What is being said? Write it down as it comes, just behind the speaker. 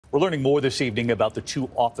We're learning more this evening about the 2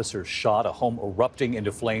 officers shot, a home erupting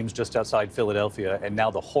into flames just outside Philadelphia, and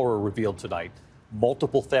now the horror revealed tonight.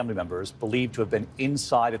 Multiple family members believed to have been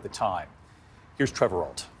inside at the time. Here's Trevor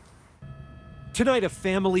Ault. Tonight, a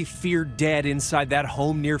family feared dead inside that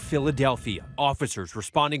home near Philadelphia. Officers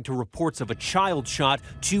responding to reports of a child shot.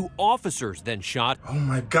 2 officers then shot. Oh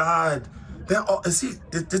my God! Did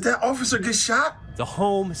that officer get shot? The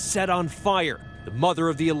home set on fire. The mother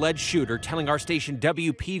of the alleged shooter telling our station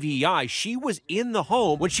WPVI she was in the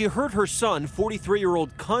home when she heard her son,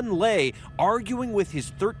 43-year-old Kun Lay, arguing with his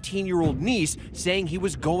 13-year-old niece, saying he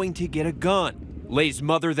was going to get a gun. Lay's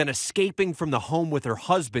mother then escaping from the home with her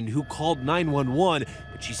husband, who called 911,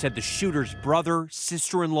 but she said the shooter's brother,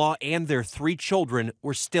 sister-in-law, and their 3 children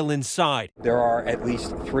were still inside. There are at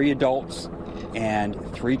least 3 adults and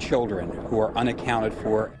 3 children who are unaccounted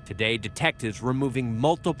for. Today, detectives removing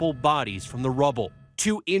multiple bodies from the rubble.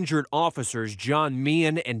 2 injured officers, John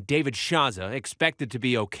Meehan and David Shaza, expected to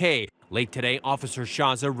be okay. Late today, Officer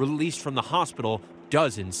Shaza released from the hospital,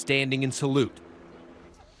 dozens standing in salute.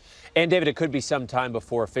 And David, it could be some time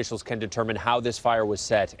before officials can determine how this fire was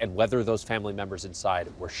set and whether those family members inside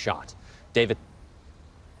were shot. David.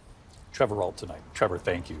 Trevor Ault tonight. Trevor,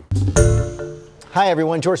 thank you. Hi,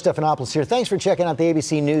 everyone. George Stephanopoulos here. Thanks for checking out the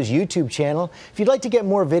ABC News YouTube channel. If you'd like to get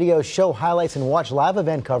more videos, show highlights, and watch live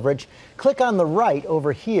event coverage, click on the right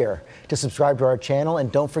over here to subscribe to our channel.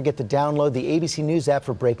 And don't forget to download the ABC News app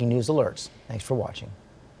for breaking news alerts. Thanks for watching.